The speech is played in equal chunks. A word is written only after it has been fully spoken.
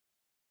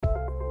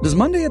Does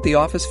Monday at the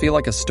office feel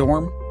like a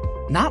storm?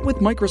 Not with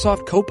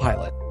Microsoft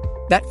Copilot.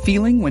 That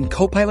feeling when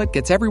Copilot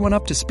gets everyone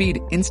up to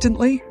speed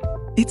instantly?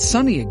 It's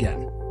sunny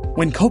again.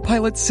 When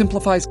Copilot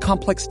simplifies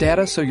complex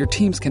data so your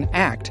teams can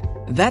act,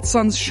 that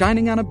sun's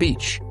shining on a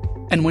beach.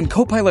 And when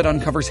Copilot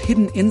uncovers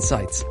hidden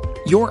insights,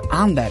 you're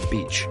on that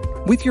beach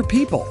with your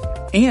people,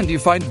 and you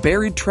find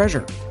buried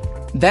treasure.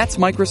 That's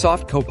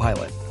Microsoft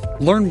Copilot.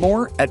 Learn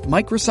more at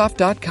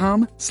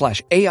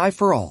Microsoft.com/AI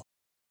for all.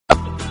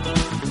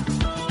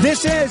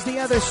 This is The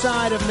Other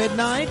Side of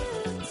Midnight,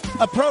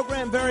 a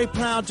program very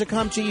proud to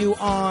come to you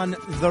on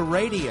the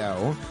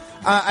radio.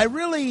 I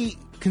really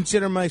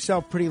consider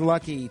myself pretty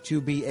lucky to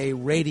be a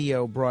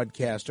radio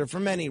broadcaster for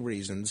many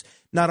reasons.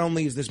 Not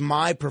only is this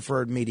my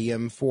preferred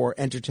medium for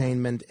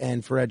entertainment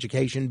and for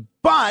education,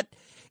 but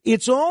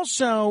it's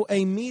also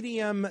a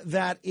medium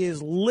that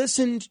is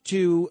listened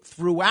to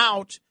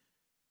throughout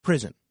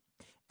prison.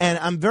 And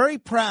I'm very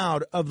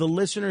proud of the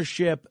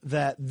listenership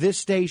that this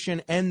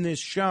station and this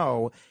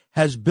show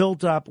has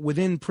built up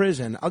within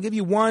prison. I'll give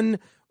you one.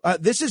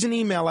 This is an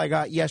email I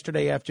got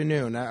yesterday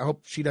afternoon. I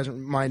hope she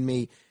doesn't mind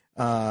me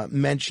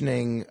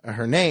mentioning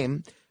her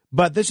name.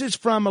 But this is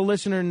from a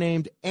listener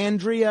named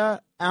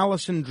Andrea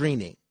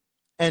Alessandrini.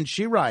 And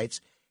she writes,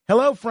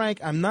 "Hello, Frank.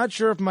 I'm not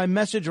sure if my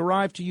message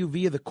arrived to you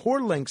via the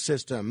CoreLink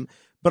system,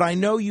 but I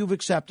know you've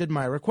accepted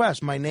my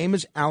request. My name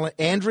is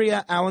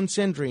Andrea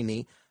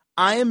Alessandrini.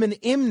 I am an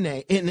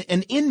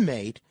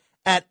inmate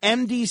at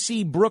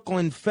MDC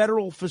Brooklyn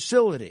Federal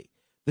Facility.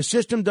 The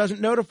system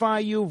doesn't notify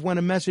you of when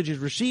a message is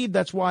received.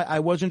 That's why I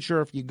wasn't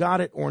sure if you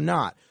got it or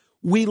not.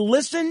 We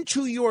listen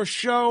to your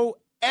show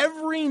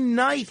every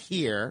night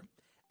here,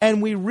 and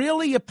we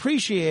really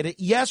appreciate it.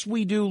 Yes,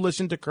 we do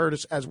listen to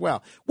Curtis as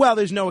well." Well,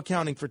 there's no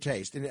accounting for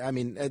taste. I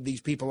mean,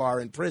 these people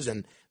are in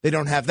prison. They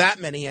don't have that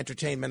many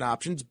entertainment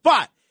options.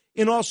 But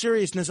in all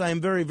seriousness, I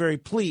am very, very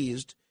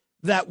pleased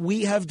that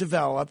we have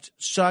developed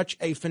such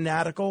a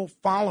fanatical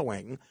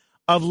following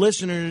of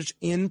listeners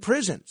in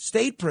prison,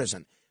 state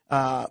prison,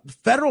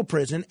 federal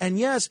prison, and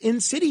yes, in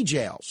city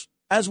jails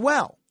as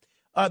well,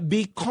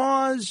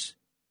 because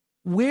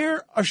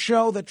we're a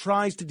show that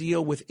tries to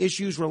deal with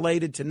issues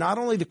related to not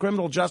only the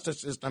criminal justice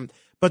system,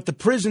 but the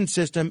prison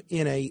system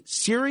in a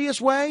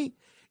serious way,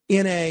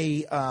 in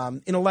a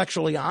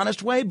intellectually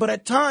honest way, but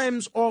at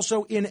times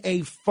also in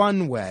a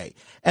fun way.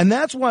 And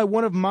that's why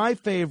one of my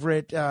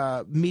favorite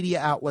media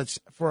outlets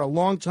for a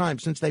long time,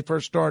 since they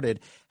first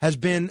started, has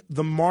been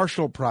the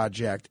Marshall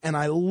Project. And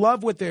I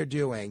love what they're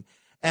doing.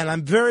 And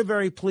I'm very,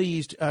 very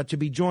pleased to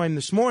be joined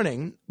this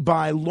morning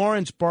by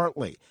Lawrence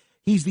Bartley.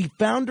 He's the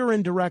founder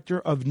and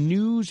director of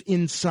News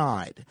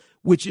Inside,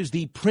 which is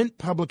the print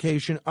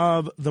publication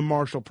of the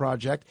Marshall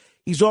Project.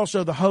 He's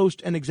also the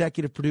host and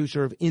executive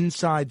producer of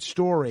Inside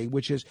Story,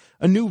 which is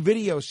a new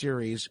video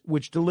series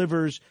which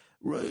delivers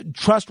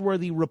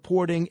trustworthy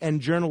reporting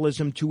and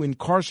journalism to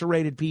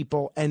incarcerated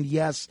people and,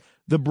 yes,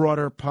 the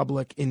broader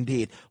public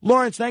indeed.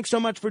 Lawrence, thanks so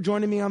much for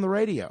joining me on the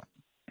radio.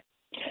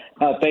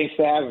 Thanks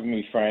for having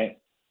me, Frank.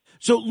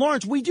 So,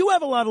 Lawrence, we do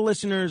have a lot of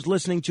listeners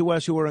listening to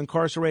us who are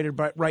incarcerated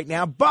right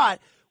now, but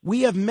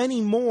we have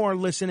many more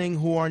listening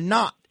who are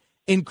not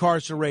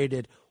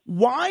incarcerated.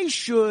 Why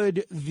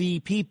should the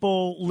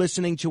people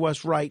listening to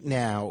us right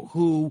now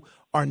who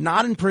are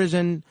not in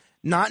prison,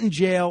 not in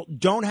jail,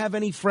 don't have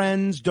any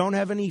friends, don't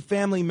have any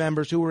family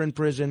members who are in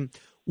prison,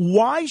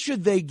 why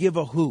should they give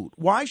a hoot?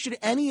 Why should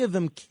any of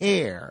them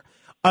care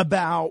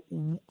about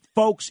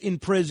folks in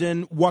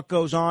prison, what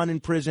goes on in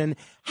prison?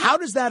 How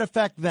does that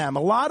affect them?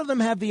 A lot of them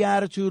have the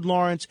attitude,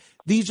 Lawrence,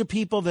 these are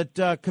people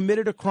that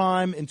committed a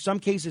crime, in some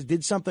cases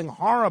did something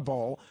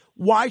horrible.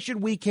 Why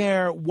should we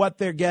care what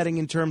they're getting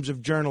in terms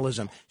of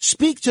journalism?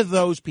 Speak to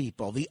those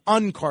people, the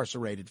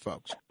uncarcerated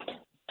folks.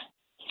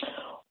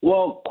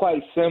 Well,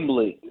 quite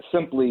simply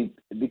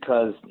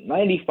because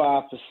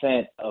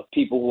 95% of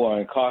people who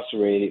are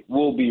incarcerated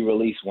will be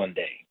released one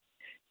day.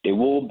 They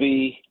will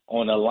be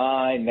on a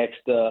line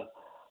next to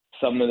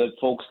some of the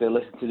folks that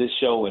listen to this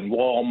show in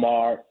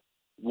Walmart,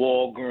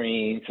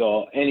 Walgreens,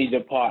 or any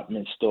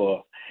department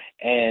store.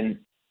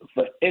 And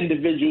for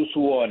individuals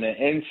who are on the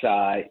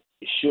inside,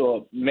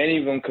 sure, many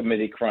of them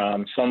committed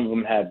crimes, some of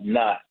them have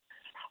not.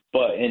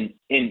 But in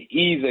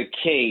either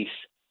case,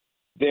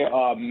 there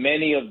are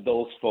many of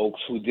those folks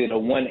who did a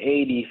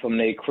 180 from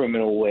their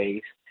criminal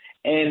ways,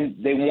 and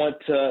they want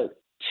to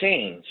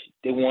change.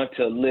 They want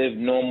to live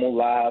normal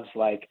lives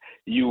like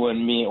you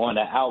and me on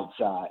the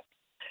outside.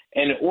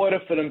 And in order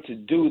for them to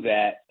do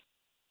that,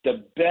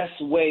 the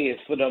best way is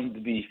for them to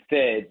be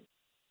fed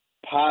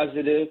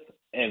positive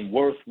and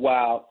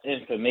worthwhile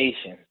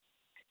information.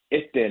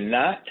 If they're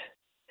not,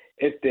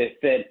 if they're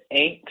fed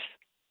angst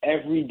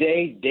every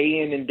day, day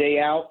in and day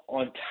out,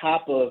 on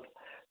top of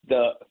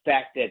the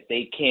fact that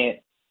they can't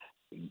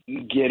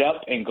get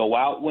up and go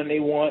out when they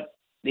want,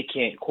 they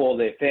can't call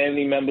their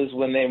family members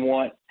when they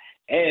want,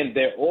 and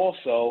they're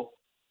also,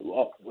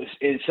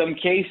 in some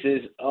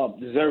cases,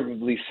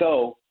 deservedly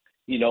so,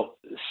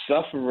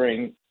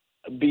 suffering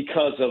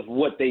because of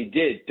what they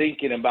did,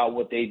 thinking about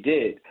what they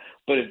did.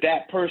 But if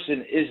that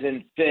person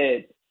isn't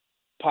fed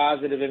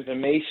positive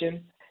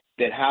information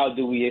then how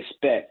do we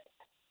expect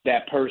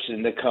that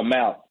person to come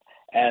out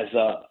as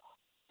a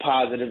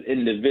positive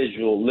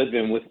individual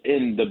living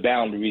within the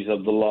boundaries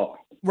of the law?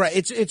 Right.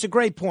 It's a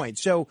great point.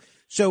 So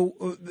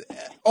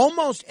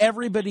almost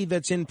everybody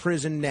that's in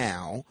prison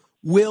now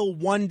will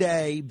one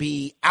day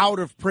be out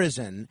of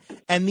prison,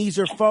 and these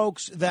are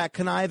folks that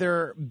can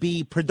either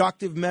be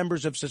productive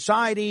members of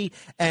society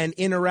and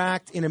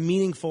interact in a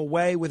meaningful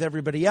way with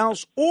everybody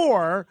else,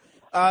 or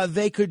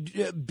they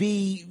could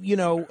be,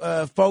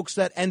 folks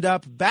that end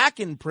up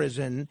back in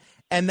prison,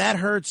 and that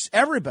hurts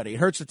everybody. It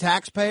hurts the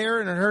taxpayer,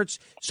 and it hurts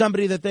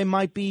somebody that they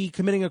might be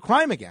committing a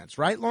crime against.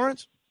 Right,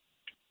 Lawrence?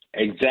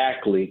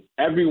 Exactly.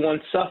 Everyone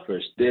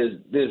suffers.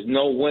 There's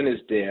no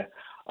winners there.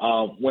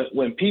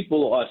 When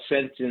people are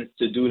sentenced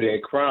to do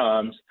their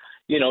crimes,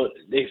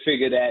 they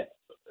figure that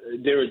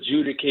they're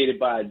adjudicated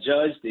by a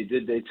judge. They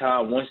did their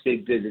time. Once they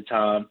did the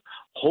time,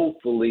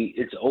 hopefully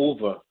it's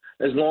over.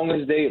 As long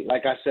as they,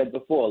 like I said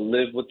before,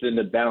 live within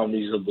the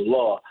boundaries of the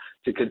law.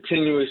 To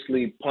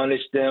continuously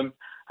punish them,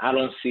 I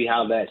don't see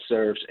how that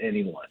serves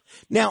anyone.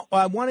 Now,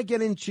 I want to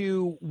get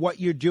into what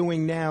you're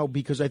doing now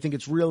because I think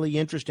it's really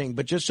interesting.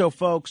 But just so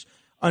folks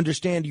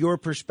understand your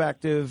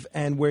perspective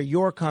and where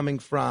you're coming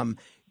from,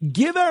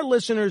 give our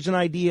listeners an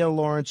idea,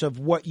 Lawrence, of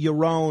what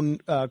your own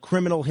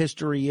criminal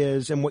history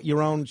is and what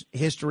your own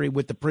history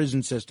with the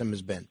prison system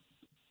has been.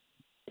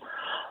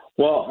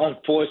 Well,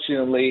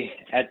 unfortunately,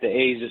 at the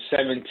age of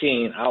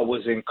 17, I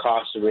was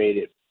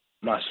incarcerated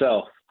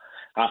myself.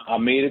 I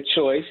made a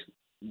choice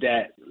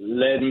that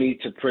led me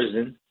to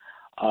prison.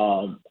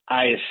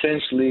 I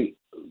essentially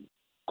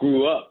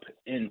grew up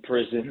in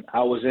prison.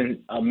 I was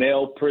in a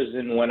male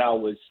prison when I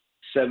was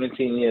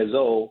 17 years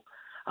old.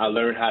 I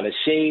learned how to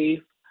shave.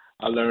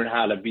 I learned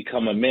how to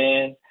become a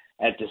man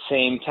at the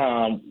same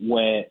time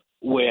where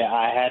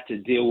I had to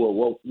deal with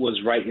what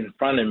was right in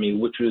front of me,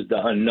 which was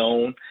the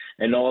unknown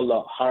and all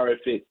the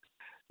horrific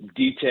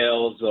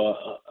details or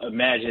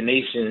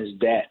imaginations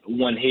that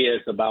one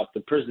hears about the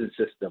prison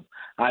system.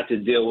 I had to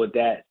deal with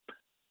that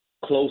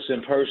close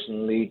and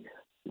personally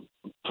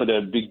for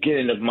the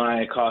beginning of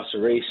my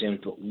incarceration,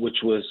 which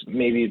was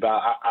maybe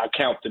I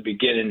count the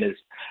beginning as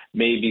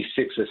maybe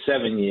 6 or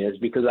 7 years,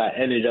 because I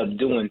ended up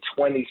doing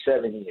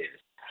 27 years.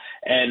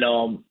 And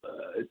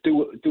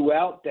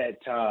throughout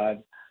that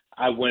time,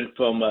 I went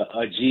from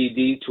a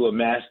GED to a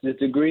master's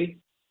degree.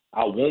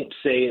 I won't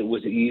say it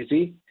was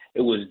easy.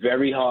 It was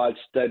very hard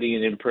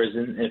studying in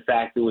prison. In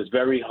fact, it was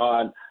very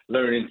hard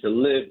learning to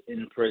live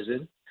in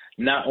prison,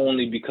 not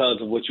only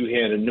because of what you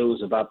hear in the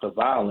news about the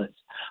violence,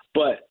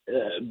 but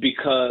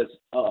because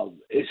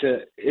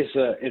it's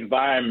a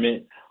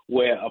environment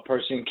where a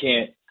person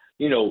can't,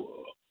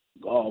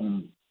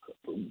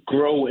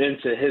 grow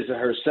into his or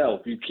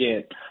herself. You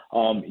can't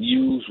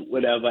use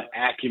whatever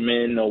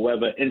acumen or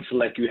whatever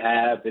intellect you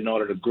have in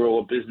order to grow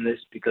a business,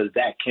 because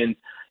that can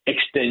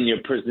extend your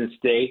prison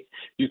stay.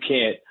 You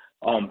can't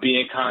be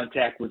in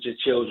contact with your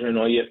children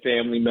or your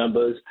family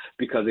members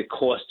because it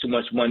costs too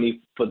much money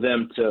for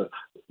them to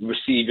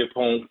receive your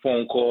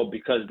phone call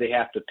because they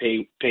have to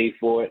pay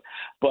for it.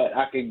 But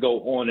I could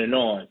go on and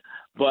on.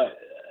 But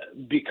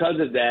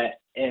because of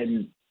that,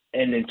 and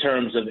in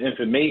terms of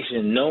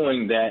information,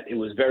 knowing that it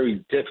was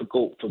very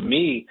difficult for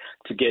me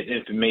to get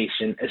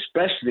information,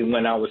 especially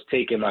when I was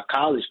taking my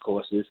college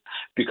courses,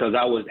 because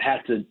I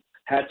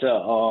had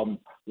to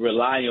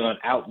rely on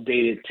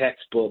outdated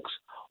textbooks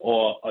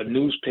or a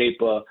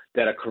newspaper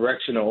that a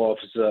correctional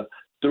officer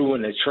threw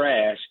in the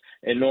trash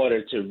in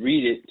order to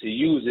read it, to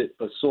use it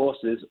for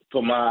sources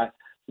for my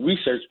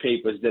research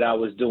papers that I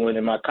was doing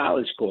in my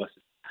college courses.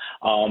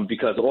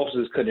 Because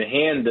officers couldn't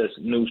hand us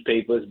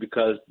newspapers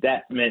because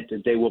that meant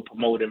that they were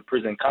promoting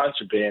prison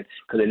contraband,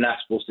 because they're not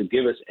supposed to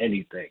give us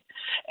anything.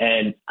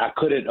 And I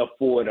couldn't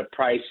afford a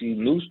pricey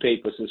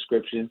newspaper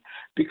subscription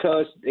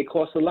because it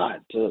costs a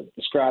lot. To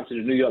subscribe to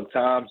the New York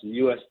Times, the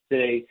U.S.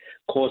 Today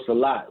costs a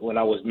lot when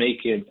I was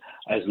making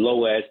as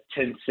low as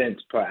 10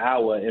 cents per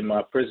hour in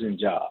my prison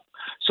job.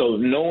 So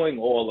knowing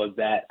all of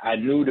that, I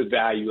knew the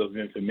value of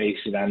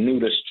information. I knew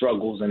the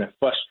struggles and the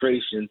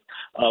frustrations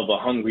of a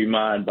hungry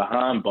mind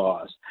behind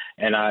bars.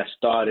 And I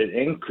started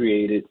and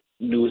created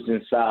News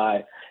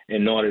Inside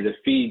in order to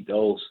feed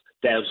those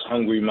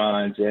hungry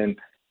minds, and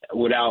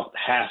without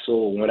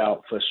hassle and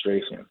without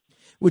frustration.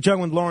 We're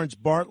talking with Lawrence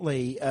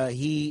Bartley.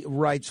 He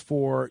writes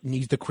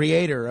he's the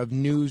creator of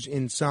News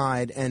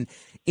Inside and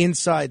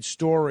Inside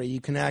Story.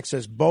 You can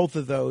access both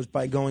of those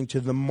by going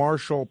to the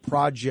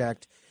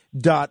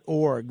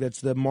MarshallProject.org.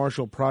 That's the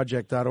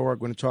MarshallProject.org. We're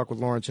going to talk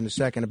with Lawrence in a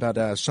second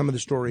about some of the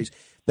stories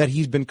that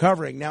he's been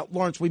covering. Now,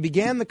 Lawrence, we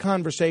began the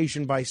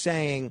conversation by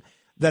saying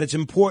that it's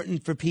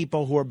important for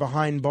people who are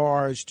behind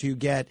bars to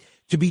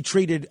be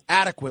treated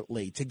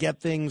adequately, to get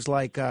things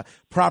like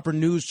proper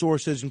news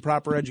sources and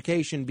proper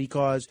education,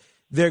 because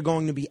they're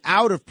going to be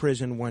out of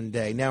prison one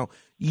day. Now,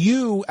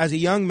 you, as a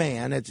young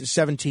man, at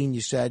 17,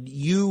 you said,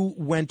 you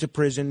went to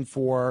prison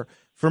for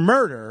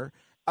murder.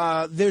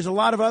 There's a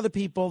lot of other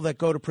people that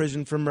go to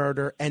prison for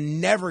murder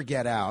and never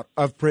get out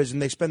of prison.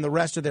 They spend the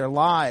rest of their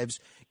lives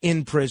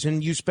in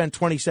prison. You spent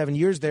 27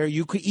 years there.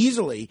 You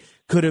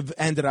could have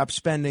ended up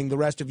spending the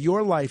rest of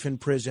your life in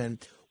prison.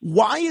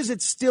 Why is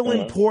it still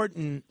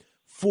important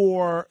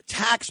for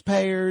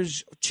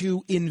taxpayers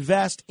to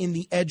invest in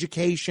the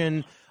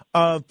education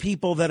of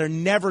people that are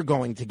never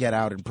going to get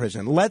out in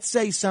prison? Let's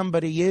say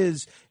somebody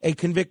is a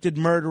convicted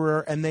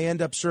murderer and they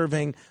end up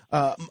serving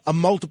a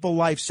multiple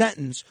life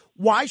sentence.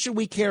 Why should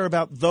we care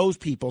about those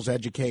people's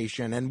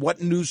education and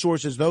what news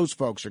sources those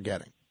folks are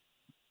getting?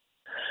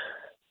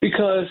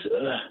 Because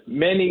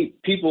many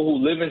people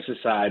who live in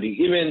society,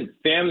 even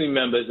family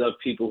members of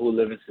people who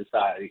live in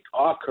society,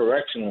 are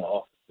correctional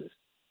officers.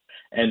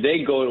 And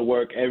they go to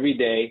work every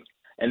day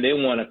and they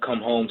want to come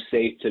home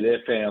safe to their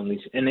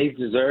families, and they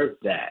deserve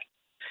that.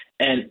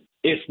 And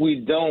if we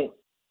don't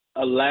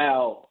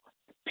allow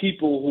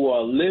people who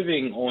are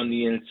living on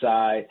the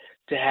inside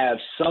to have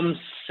some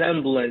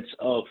semblance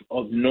of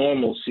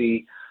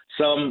normalcy,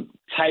 some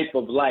type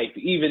of life,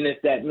 even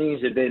if that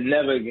means that they're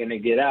never going to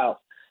get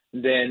out,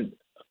 then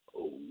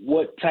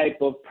what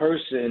type of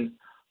person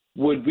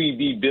would we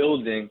be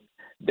building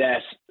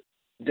that's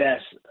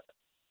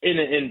in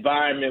an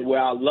environment where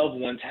our loved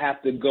ones have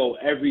to go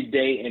every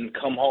day and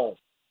come home?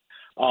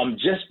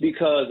 Just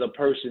because a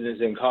person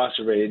is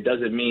incarcerated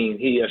doesn't mean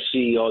he or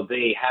she or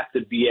they have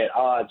to be at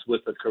odds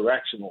with a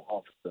correctional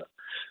officer.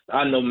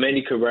 I know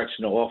many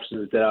correctional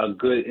officers that are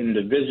good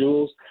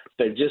individuals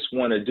that just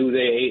want to do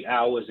their 8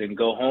 hours and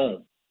go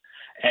home.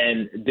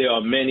 And there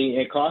are many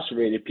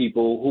incarcerated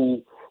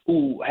people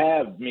who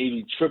have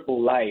maybe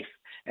triple life,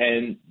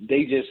 and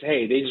they just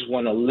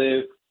want to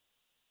live.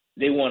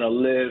 They want to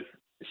live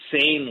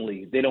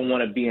sanely. They don't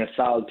want to be in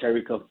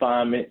solitary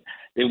confinement.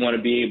 They want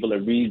to be able to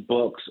read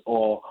books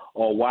or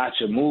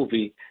watch a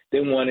movie.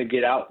 They want to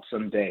get out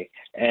someday.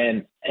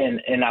 And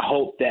I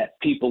hope that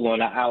people on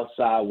the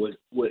outside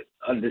would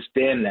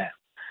understand that.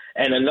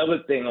 And another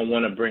thing I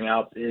want to bring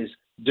out is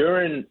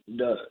during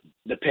the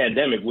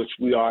pandemic, which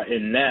we are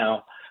in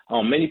now,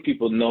 many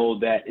people know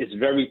that it's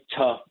very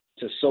tough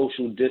to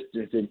social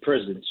distance in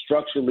prisons.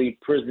 Structurally,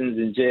 prisons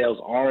and jails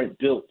aren't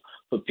built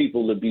for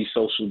people to be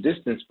social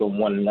distance from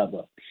one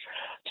another.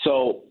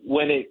 So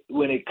when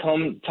it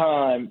comes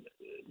time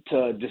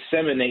to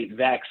disseminate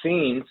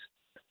vaccines,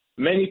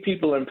 many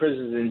people in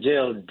prisons and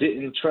jails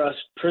didn't trust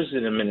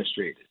prison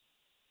administrators.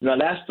 Now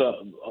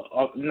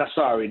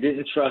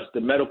didn't trust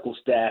the medical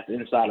staff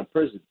inside of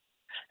prison.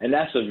 And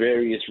that's for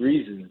various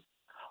reasons.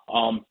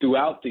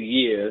 Throughout the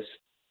years,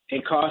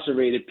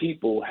 incarcerated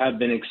people have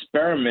been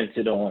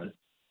experimented on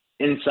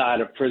inside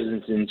of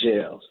prisons and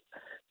jails.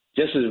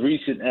 Just as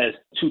recent as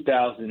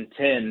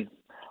 2010,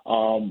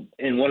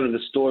 in one of the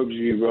stories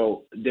we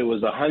wrote, there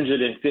was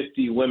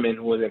 150 women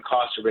who were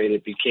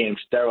incarcerated became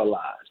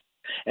sterilized.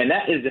 And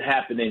that isn't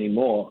happening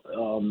anymore.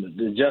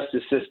 The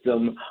justice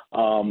system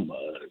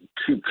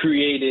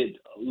created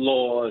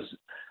laws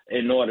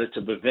in order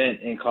to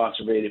prevent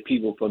incarcerated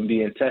people from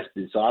being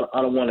tested. So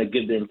I don't want to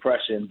give the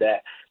impression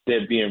that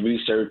they're being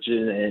researched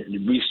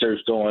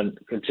on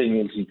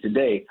continuously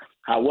today.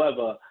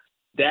 However,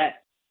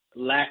 that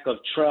lack of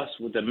trust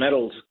with the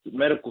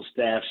medical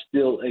staff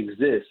still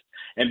exists.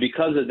 And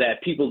because of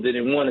that, people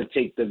didn't want to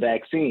take the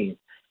vaccine.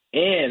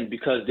 And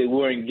because they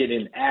weren't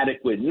getting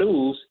adequate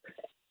news,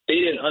 they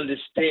didn't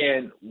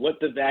understand what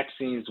the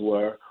vaccines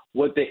were,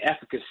 what the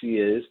efficacy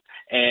is,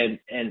 and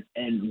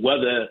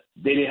whether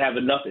they didn't have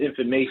enough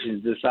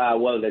information to decide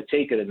whether to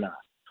take it or not.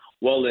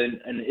 Well, in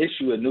an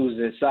issue of News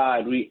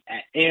Inside, we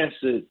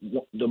answered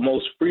the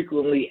most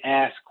frequently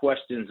asked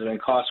questions of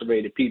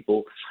incarcerated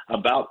people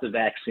about the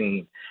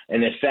vaccine.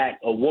 And in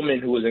fact, a woman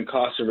who was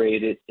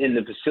incarcerated in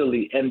the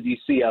facility,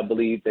 MDC, I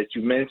believe, that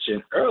you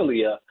mentioned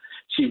earlier,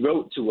 she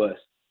wrote to us,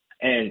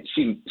 and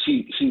she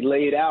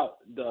laid out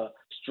the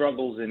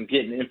struggles in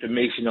getting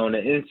information on the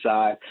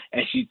inside,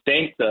 and she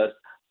thanked us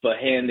for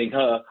handing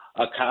her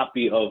a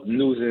copy of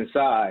News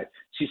Inside.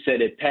 She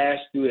said it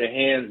passed through the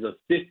hands of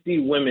 50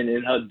 women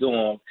in her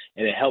dorm,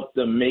 and it helped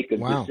them make a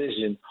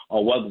decision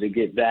on whether to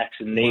get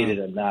vaccinated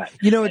or not.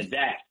 You know,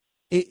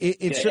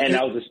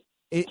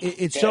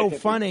 it's so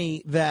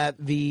funny that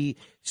the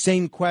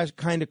same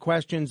kind of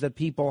questions that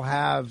people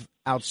have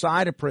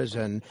outside of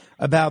prison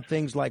about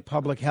things like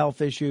public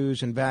health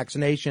issues and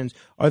vaccinations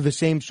are the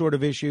same sort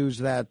of issues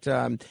that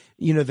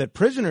that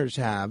prisoners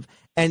have.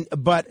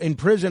 But in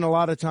prison, a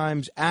lot of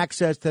times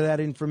access to that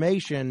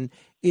information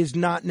is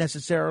not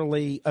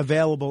necessarily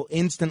available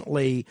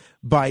instantly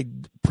by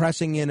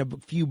pressing in a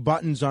few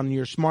buttons on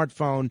your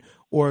smartphone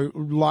or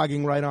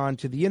logging right on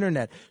to the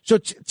internet. So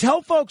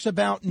tell folks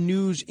about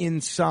News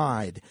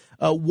Inside.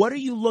 What are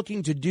you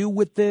looking to do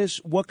with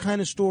this? What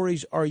kind of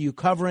stories are you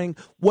covering?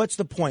 What's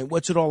the point?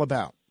 What's it all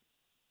about?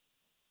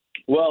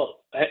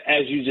 Well,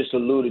 as you just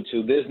alluded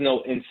to, there's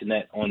no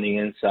internet on the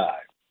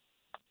inside.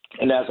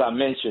 And as I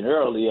mentioned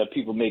earlier,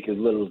 people make as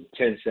little as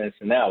 10 cents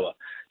an hour.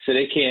 So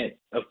they can't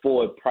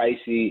afford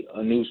pricey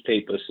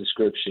newspaper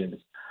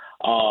subscriptions.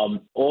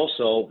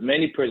 Also,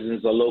 many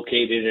prisons are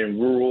located in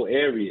rural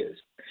areas.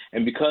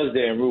 And because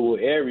they're in rural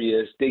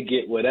areas, they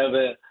get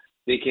whatever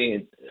they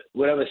can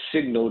whatever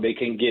signal they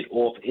can get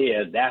off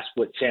air, that's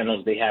what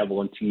channels they have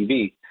on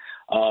TV.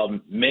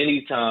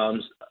 Many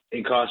times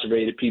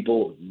incarcerated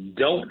people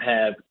don't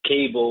have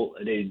cable.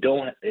 They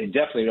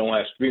definitely don't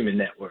have streaming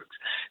networks.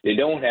 They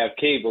don't have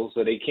cable,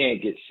 so they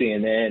can't get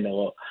CNN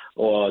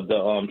or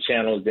the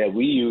channels that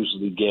we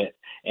usually get.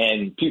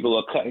 And people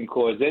are cutting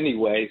cords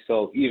anyway,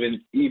 so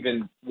even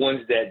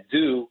ones that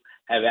do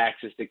have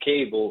access to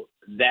cable,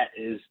 that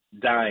is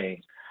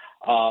dying.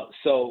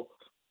 So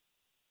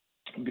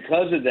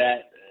because of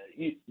that,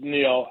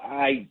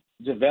 I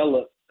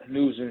developed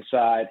News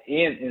Inside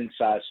and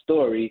Inside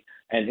Story,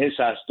 and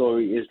Inside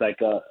Story is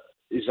like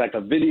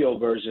a video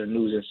version of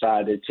News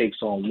Inside that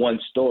takes on one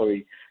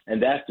story,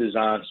 and that's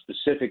designed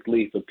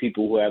specifically for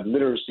people who have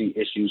literacy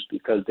issues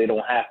because they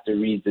don't have to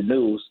read the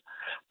news.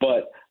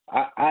 But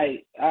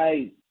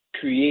I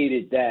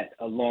created that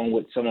along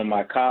with some of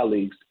my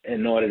colleagues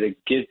in order to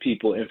give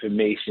people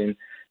information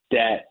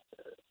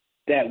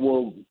that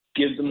will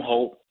give them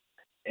hope,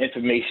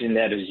 information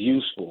that is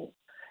useful,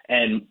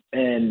 and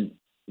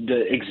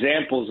the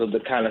examples of the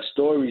kind of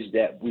stories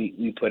that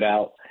we put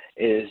out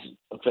is,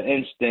 for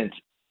instance,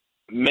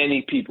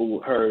 many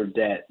people heard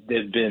that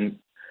there've been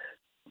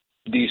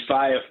these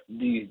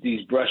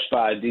brush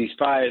fires, these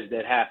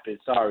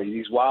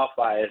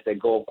wildfires that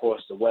go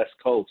across the West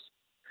Coast.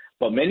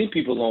 But many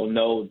people don't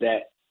know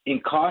that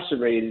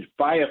incarcerated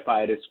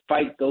firefighters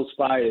fight those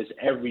fires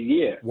every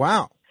year.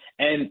 Wow.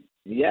 And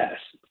yes,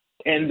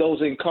 and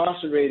those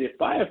incarcerated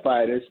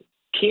firefighters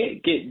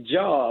can't get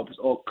jobs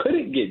or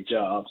couldn't get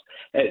jobs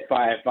at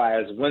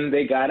firefighters when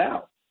they got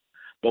out.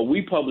 But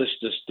we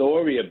published a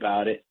story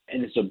about it,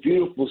 and it's a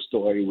beautiful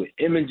story with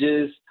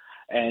images,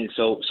 and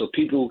so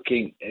people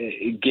can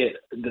get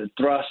the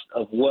thrust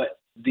of what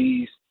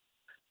these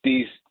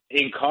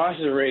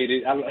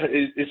incarcerated.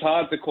 It's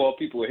hard to call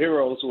people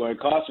heroes who are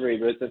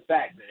incarcerated, but it's a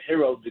fact they're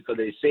heroes because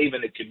they're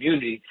saving the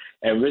community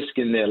and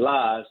risking their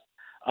lives.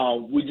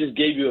 We just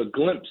gave you a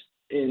glimpse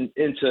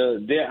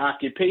into their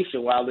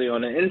occupation while they're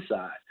on the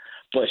inside.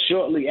 But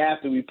shortly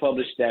after we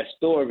published that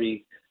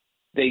story,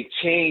 they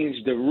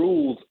changed the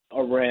rules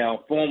around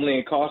formerly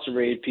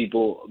incarcerated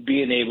people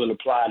being able to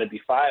apply to be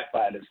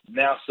firefighters.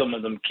 Now some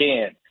of them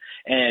can.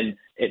 And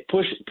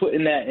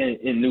putting that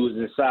in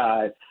News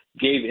Inside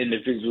gave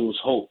individuals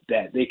hope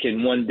that they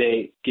can one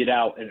day get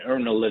out and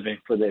earn a living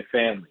for their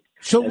family.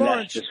 So, and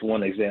Lawrence, that's just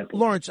one example.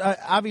 Lawrence,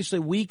 obviously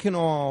we can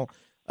all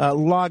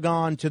log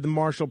on to the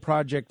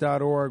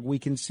marshallproject.org. We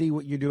can see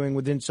what you're doing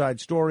with Inside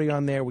Story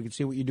on there. We can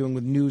see what you're doing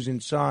with News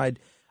Inside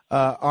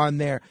on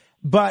there.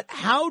 But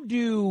how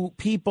do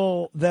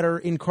people that are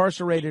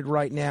incarcerated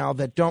right now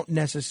that don't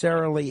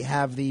necessarily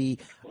have the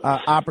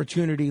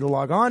opportunity to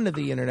log on to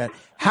the Internet,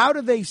 how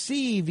do they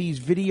see these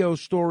video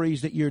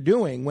stories that you're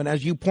doing when,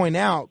 as you point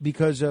out,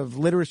 because of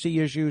literacy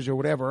issues or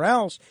whatever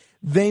else,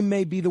 they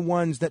may be the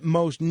ones that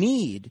most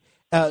need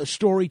a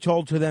story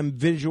told to them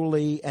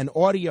visually and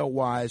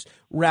audio-wise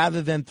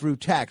rather than through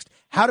text?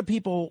 How do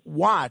people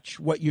watch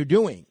what you're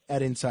doing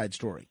at Inside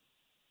Story?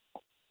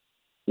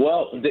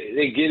 Well,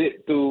 they get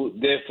it through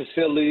their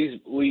facilities.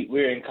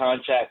 We're in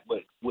contact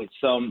with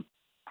some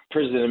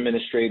prison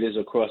administrators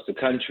across the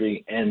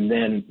country, and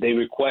then they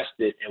request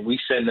it, and we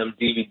send them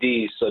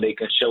DVDs so they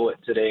can show it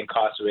to the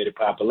incarcerated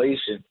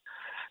population.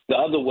 The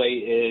other way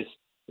is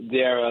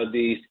there are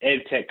these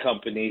ed tech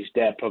companies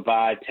that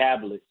provide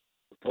tablets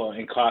for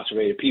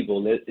incarcerated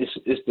people.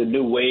 It's the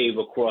new wave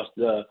across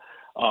the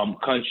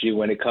country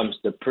when it comes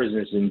to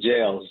prisons and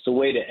jails. It's a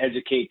way to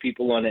educate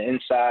people on the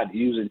inside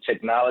using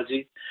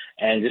technology,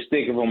 and just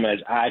think of them as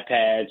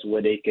iPads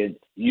where they can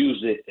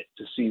use it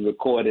to see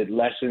recorded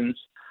lessons.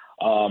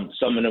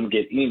 Some of them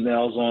get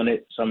emails on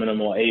it. Some of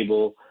them are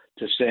able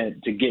to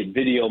get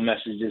video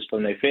messages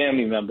from their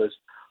family members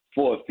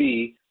for a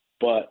fee.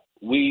 But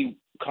we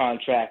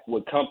contract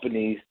with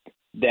companies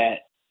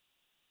that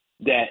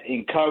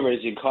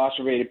encourage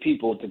incarcerated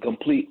people to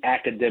complete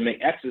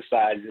academic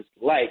exercises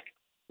like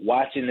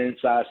watching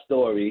Inside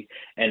Story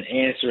and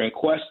answering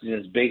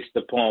questions based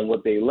upon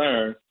what they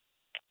learn,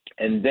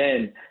 and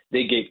then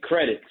they get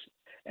credits.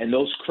 And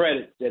those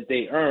credits that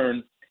they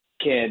earn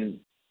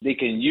they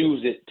can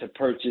use it to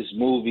purchase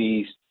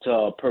movies,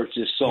 to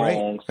purchase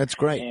songs. Great. That's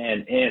great.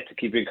 And to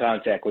keep in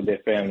contact with their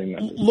family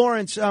members.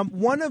 Lawrence,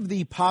 one of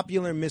the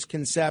popular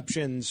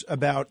misconceptions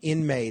about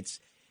inmates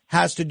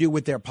has to do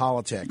with their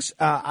politics.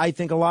 I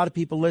think a lot of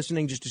people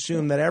listening just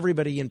assume that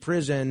everybody in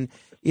prison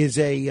is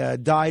a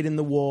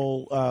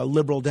dyed-in-the-wool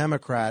liberal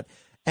Democrat.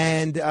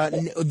 And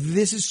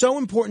this is so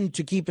important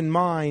to keep in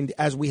mind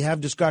as we have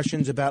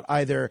discussions about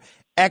either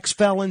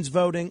ex-felons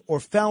voting or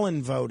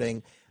felon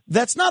voting.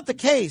 That's not the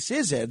case,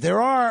 is it?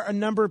 There are a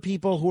number of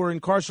people who are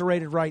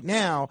incarcerated right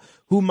now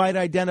who might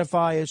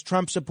identify as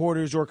Trump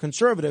supporters or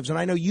conservatives. And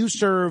I know you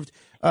served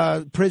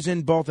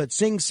prison both at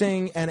Sing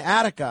Sing and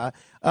Attica,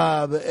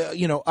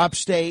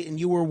 upstate, and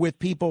you were with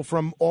people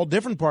from all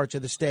different parts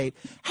of the state.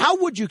 How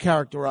would you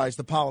characterize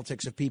the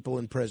politics of people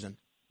in prison?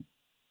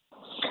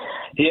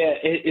 Yeah,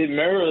 it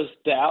mirrors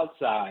the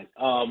outside.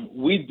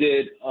 We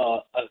did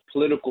a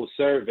political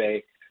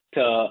survey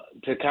to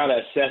kind of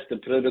assess the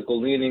political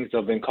leanings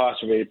of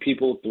incarcerated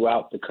people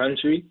throughout the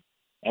country.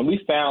 And we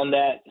found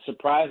that,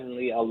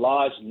 surprisingly, a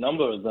large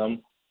number of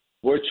them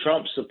were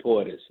Trump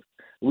supporters.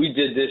 We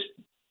did this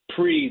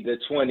pre the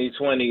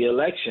 2020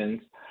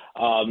 elections,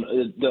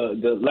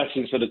 the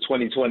elections for the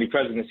 2020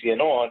 presidency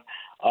and on.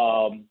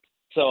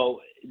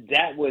 So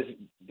that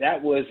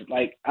was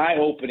like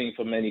eye-opening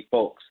for many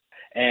folks.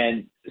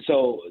 And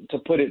so, to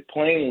put it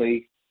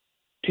plainly,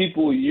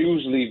 people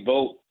usually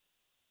vote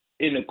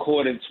in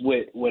accordance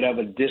with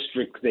whatever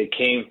district they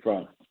came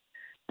from.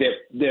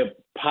 Their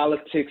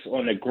politics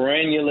on the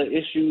granular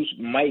issues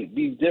might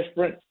be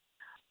different,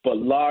 but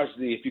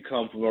largely if you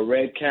come from a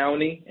red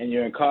county and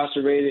you're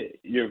incarcerated,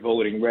 you're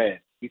voting red.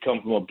 You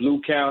come from a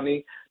blue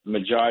county, the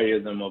majority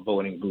of them are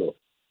voting blue.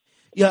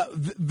 Yeah,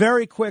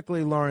 very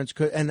quickly, Lawrence,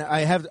 and I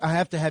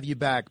have to have you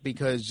back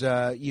because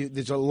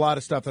there's a lot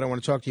of stuff that I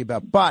want to talk to you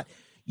about. But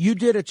you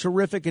did a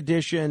terrific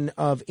edition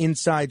of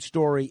Inside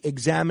Story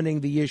examining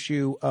the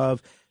issue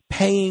of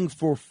paying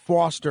for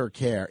foster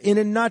care. In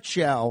a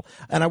nutshell,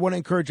 and I want to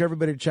encourage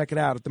everybody to check it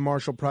out at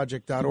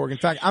themarshallproject.org. In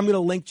fact, I'm going to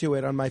link to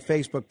it on my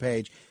Facebook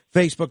page,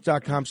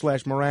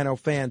 facebook.com/Morano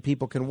fan.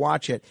 People can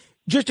watch it.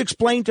 Just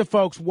explain to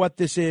folks what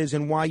this is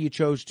and why you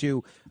chose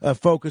to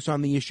focus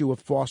on the issue of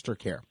foster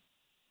care.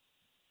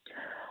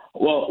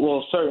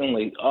 Well,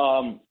 certainly.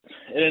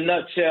 In a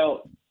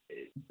nutshell,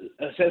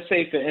 let's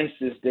say, for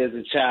instance, there's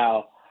a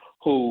child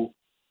who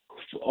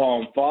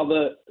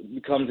father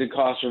becomes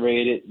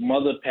incarcerated,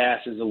 mother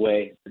passes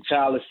away. The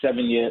child is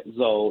 7 years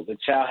old. The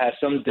child has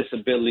some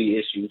disability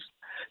issues.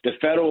 The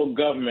federal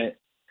government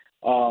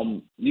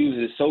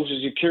uses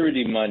Social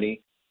Security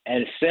money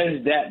and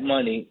sends that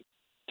money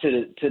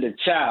to the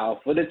child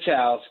for the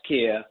child's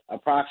care,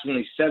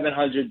 approximately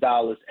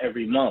 $700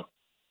 every month.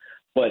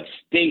 But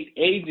state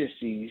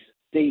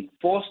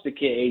foster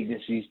care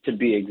agencies, to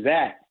be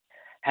exact,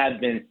 have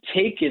been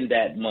taking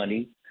that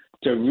money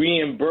to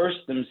reimburse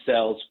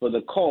themselves for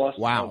the cost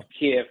of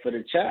care for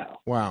the child.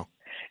 Wow.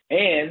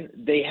 And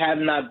they have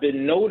not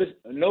been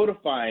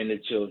notifying the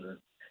children.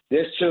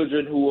 There's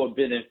children who have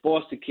been in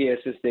foster care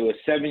since they were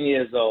 7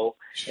 years old,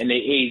 and they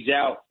age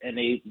out, and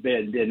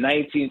they're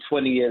 19,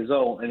 20 years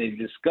old, and they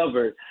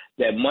discovered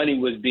that money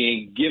was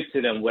being given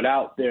to them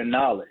without their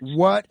knowledge.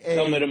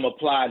 Some of them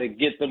apply to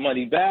get the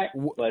money back,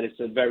 but it's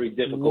a very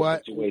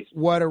difficult situation.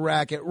 What a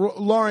racket.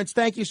 Lawrence,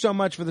 thank you so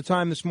much for the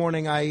time this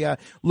morning. I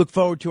look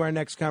forward to our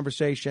next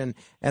conversation,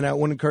 and I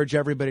want to encourage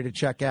everybody to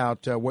check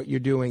out what you're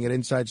doing at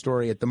Inside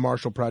Story at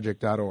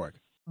themarshallproject.org.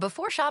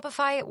 Before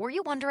Shopify, were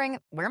you wondering,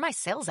 where are my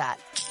sales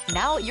at?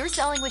 Now you're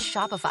selling with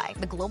Shopify,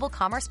 the global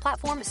commerce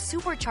platform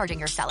supercharging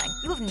your selling.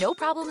 You have no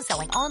problem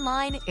selling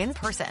online, in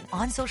person,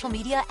 on social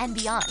media, and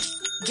beyond.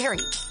 Gary,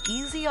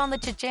 easy on the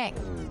cha-ching.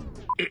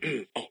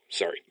 Oh,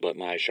 sorry, but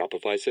my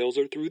Shopify sales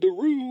are through the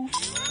roof.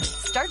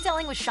 Start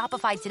selling with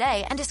Shopify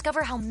today and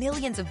discover how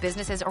millions of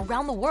businesses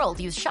around the world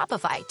use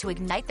Shopify to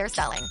ignite their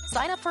selling.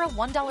 Sign up for a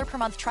 $1 per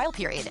month trial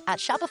period at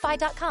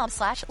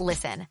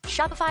shopify.com/listen.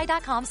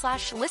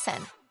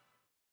 Shopify.com/listen.